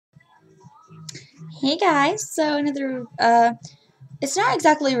Hey guys, so another it's not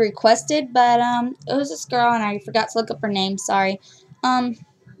exactly requested, but it was this girl and I forgot to look up her name, sorry. Um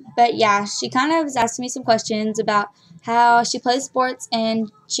but yeah, she kind of was asking me some questions about how she plays sports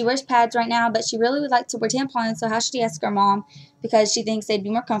and she wears pads right now, but she really would like to wear tampons, so how should she ask her mom because she thinks they'd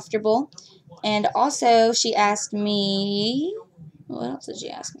be more comfortable. And also she asked me, what else did she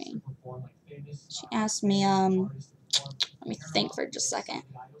ask me? She asked me let me think for just a second.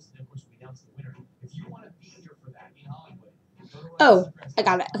 Oh, I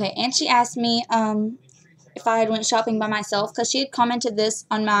got it. Okay, and she asked me if I had went shopping by myself because she had commented this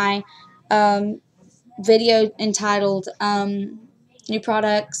on my um, video entitled new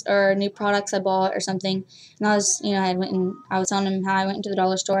products I bought or something. And I was, I was telling him how I went into the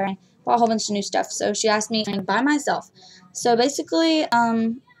dollar store and bought a whole bunch of new stuff. So she asked me by myself. So basically,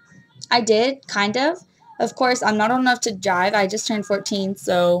 I did kind of. Of course, I'm not old enough to drive. I just turned 14,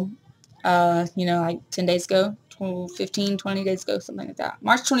 so like 10 days ago, 12, 15, 20 days ago, something like that.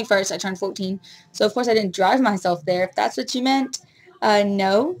 March 21st, I turned 14. So, of course, I didn't drive myself there. If that's what you meant,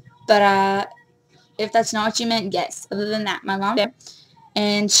 no. But if that's not what you meant, yes. Other than that, my mom did.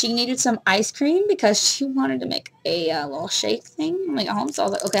 And she needed some ice cream because she wanted to make a little shake thing at home. So I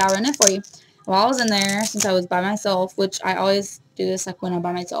was like, okay, I'll run it for you. While I was in there, since I was by myself, which I always do this like when I'm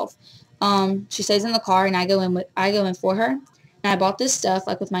by myself, she stays in the car and I go in for her. And I bought this stuff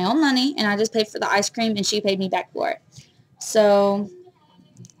like with my own money, and I just paid for the ice cream, and she paid me back for it. So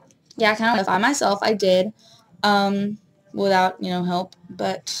yeah, kind of by myself, I did, without help.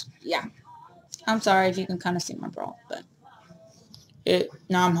 But yeah, I'm sorry if you can kind of see my bra, but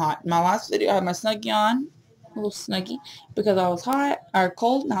now I'm hot. My last video, I had my snuggie on, a little snuggie, because I was hot or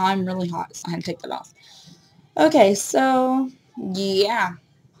cold. Now I'm really hot, so I had to take that off. Okay, so yeah.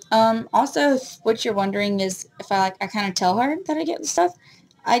 Also, if what you're wondering is if I kind of tell her that I get the stuff.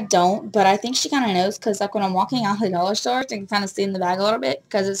 I don't, but I think she kind of knows because like when I'm walking out of the dollar store, I can kind of see in the bag a little bit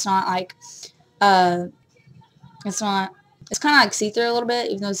because it's not like, uh, it's not, it's kind of like see-through a little bit,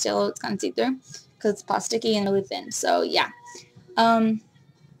 even though it's yellow, it's kind of see-through because it's plasticky and really thin. So yeah. Um,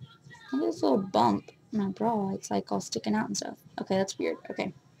 Look at this little bump in my bra. It's like all sticking out and stuff. Okay, that's weird.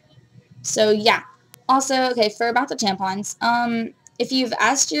 Okay. So yeah. Also, okay, for about the tampons, if you've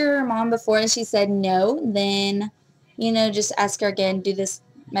asked your mom before and she said no, then, just ask her again, do this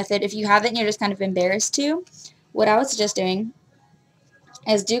method. If you haven't and you're just kind of embarrassed to, what I would suggest doing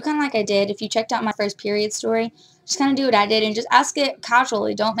is do kind of like I did. If you checked out my first period story, just kind of do what I did and just ask it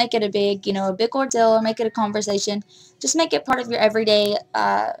casually. Don't make it a big ordeal or make it a conversation. Just make it part of your everyday,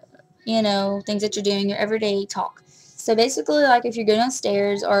 things that you're doing, your everyday talk. So basically, like if you're going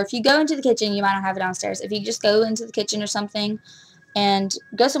downstairs or if you go into the kitchen, you might not have it downstairs. If you just go into the kitchen or something and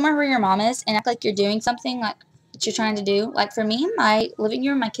go somewhere where your mom is and act like you're doing something like that you're trying to do. Like for me, my living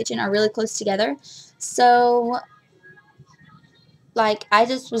room and my kitchen are really close together. So like I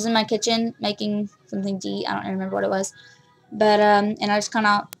just was in my kitchen making something to eat. I don't remember what it was. But and I just kind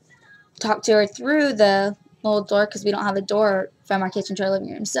of talked to her through the little door because we don't have a door from our kitchen to our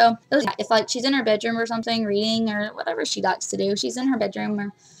living room. So if like she's in her bedroom or something reading or whatever she likes to do, she's in her bedroom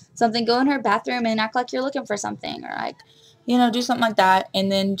or something, go in her bathroom and act like you're looking for something or like, do something like that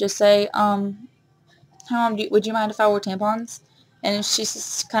and then just say, Mom, would you mind if I wore tampons? And if she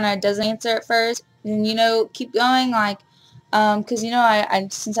just kind of doesn't answer at first, then, keep going like, because, I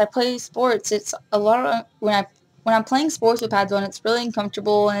since I play sports, it's a lot of, when I'm playing sports with pads on, it's really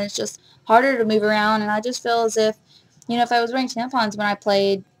uncomfortable and it's just harder to move around. And I just feel as if, if I was wearing tampons when I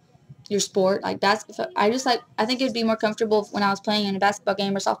played your sport, like I think it'd be more comfortable when I was playing in a basketball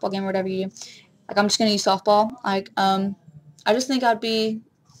game or softball game or whatever you do. Like I'm just gonna use softball. Like I just think I'd be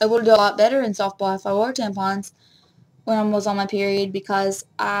able to do a lot better in softball if I wore tampons when I was on my period because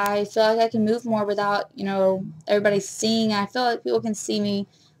I feel like I can move more without, everybody seeing. I feel like people can see me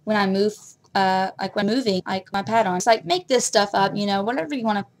when I move, like when moving, like my pad on. It's like, make this stuff up, whatever you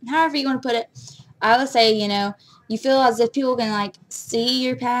want to, however you want to put it. I would say, you feel as if people can, like, see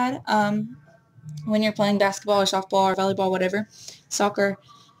your pad, when you're playing basketball or softball or volleyball, whatever, soccer,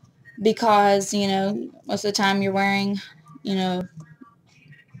 because, most of the time you're wearing, you know,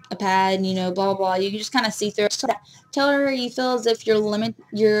 a pad, blah, blah. You can just kind of see through it. Tell her you feel as if your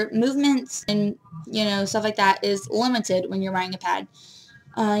movements and, stuff like that is limited when you're wearing a pad.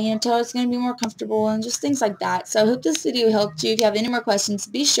 Tell her it's going to be more comfortable and just things like that. So I hope this video helped you. If you have any more questions,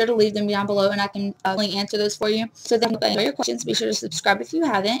 be sure to leave them down below and I can answer those for you. So then, if you have your questions, be sure to subscribe if you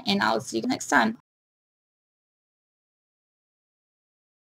haven't, and I'll see you next time.